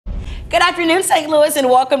Good afternoon, St. Louis, and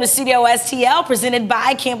welcome to Studio STL, presented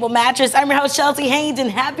by Campbell Mattress. I'm your host, Chelsea Haynes,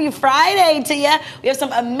 and happy Friday to you. We have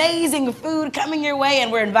some amazing food coming your way,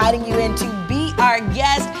 and we're inviting you in to be our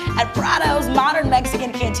guest at Prados Modern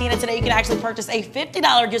Mexican Cantina. Today, you can actually purchase a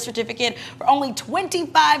 $50 gift certificate for only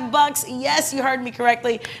 $25. Yes, you heard me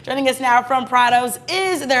correctly. Joining us now from Prados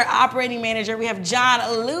is their operating manager. We have John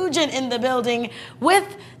Lujan in the building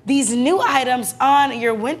with these new items on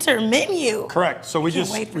your winter menu. Correct. So we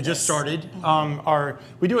just started.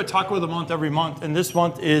 We do a taco of the month every month, and this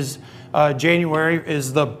month is January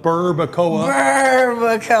is the barbacoa.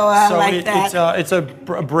 Barbacoa, I like that. It's a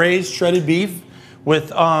braised shredded beef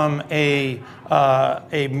with a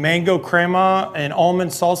mango crema and almond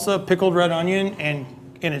salsa, pickled red onion, and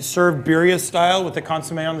it's served birria style with the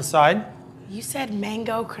consomme on the side. You said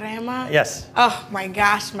mango crema? Yes. Oh my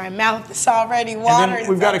gosh, my mouth is already watering. And then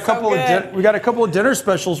we've got a couple of dinner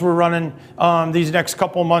specials we're running these next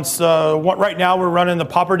couple of months. Right now we're running the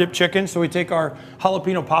popper dip chicken. So we take our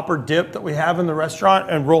jalapeno popper dip that we have in the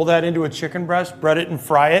restaurant and roll that into a chicken breast, bread it and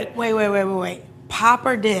fry it. Wait.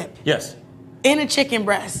 Popper dip? Yes. In a chicken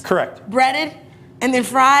breast? Correct. Breaded and then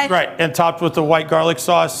fried? Right, and topped with the white garlic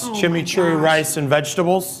sauce, chimichurri rice, and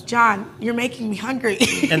vegetables. John, you're making me hungry.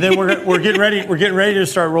 And then we're getting ready. We're getting ready to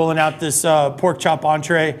start rolling out this pork chop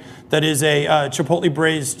entree that is a chipotle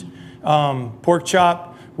braised pork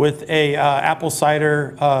chop with a apple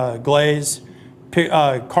cider glaze,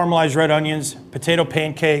 caramelized red onions, potato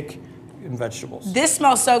pancake, and vegetables. This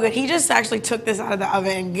smells so good. He just actually took this out of the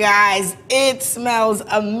oven. Guys, it smells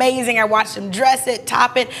amazing. I watched him dress it,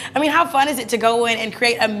 top it. I mean, how fun is it to go in and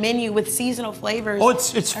create a menu with seasonal flavors? Oh,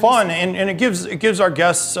 it's fun, and it gives our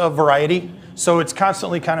guests a variety. So it's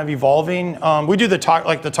constantly kind of evolving. We do the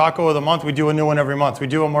taco of the month. We do a new one every month. We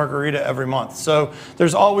do a margarita every month. So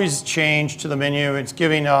there's always change to the menu. It's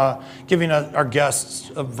giving our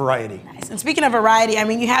guests a variety. Nice. And speaking of variety, I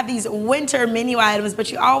mean, you have these winter menu items,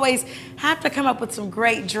 but you always have to come up with some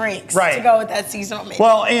great drinks to go with that seasonal menu.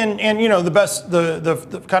 Well, and you know,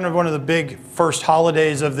 the kind of one of the big first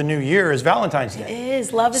holidays of the new year is Valentine's Day. It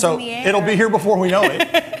is. Love is in the air. So it'll be here before we know it.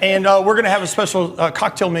 And we're going to have a special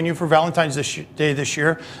cocktail menu for Valentine's Day this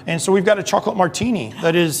year. And so we've got a chocolate martini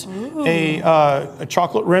that is a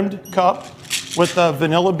chocolate rimmed cup with a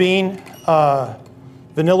vanilla bean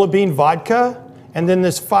vodka, and then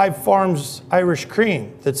this Five Farms Irish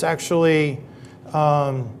cream that's actually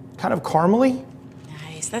kind of caramely.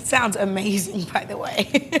 Nice. That sounds amazing, by the way.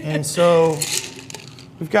 And so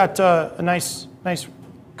we've got a nice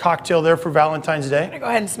cocktail there for Valentine's Day. I'm gonna go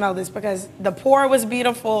ahead and smell this because the pour was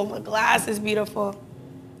beautiful, the glass is beautiful.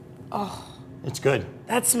 Oh. It's good.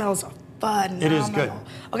 That smells phenomenal. It is good.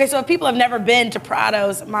 Okay, so if people have never been to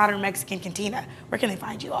Prados Modern Mexican Cantina, where can they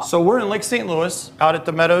find you all? So we're in Lake St. Louis, out at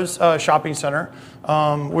the Meadows Shopping Center.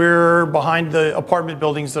 We're behind the apartment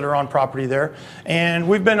buildings that are on property there. And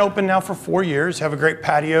we've been open now for 4 years, have a great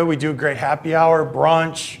patio. We do a great happy hour,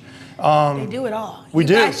 brunch. They do it all. We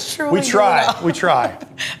do. We try.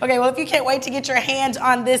 Okay, well, if you can't wait to get your hands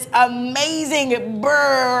on this amazing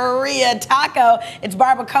birria taco, it's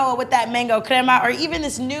barbacoa with that mango crema, or even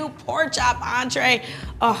this new pork chop entree.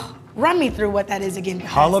 Oh, run me through what that is again, guys.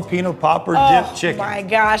 Jalapeno popper dip chicken. Oh my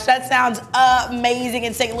gosh, that sounds amazing.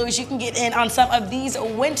 In St. Louis, you can get in on some of these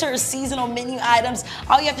winter seasonal menu items.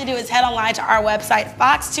 All you have to do is head online to our website,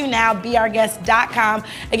 fox2nowbeourguest.com.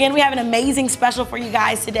 Again, we have an amazing special for you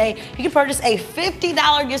guys today. You can purchase a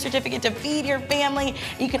 $50 gift certificate to feed your family.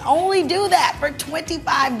 You can only do that for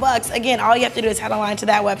 $25. Again, all you have to do is head online to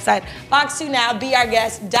that website,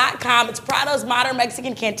 fox2nowbeourguest.com. It's Prados Modern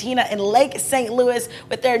Mexican Cantina in Lake St. Louis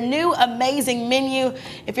with their new amazing menu.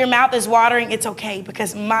 If your mouth is watering, it's okay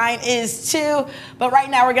because mine is too. But right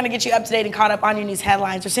now, we're going to get you up to date and caught up on your news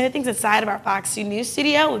headlines. We're sending things inside of our Fox 2 News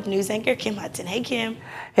studio with news anchor Kim Hudson. Hey, Kim.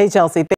 Hey, Chelsea.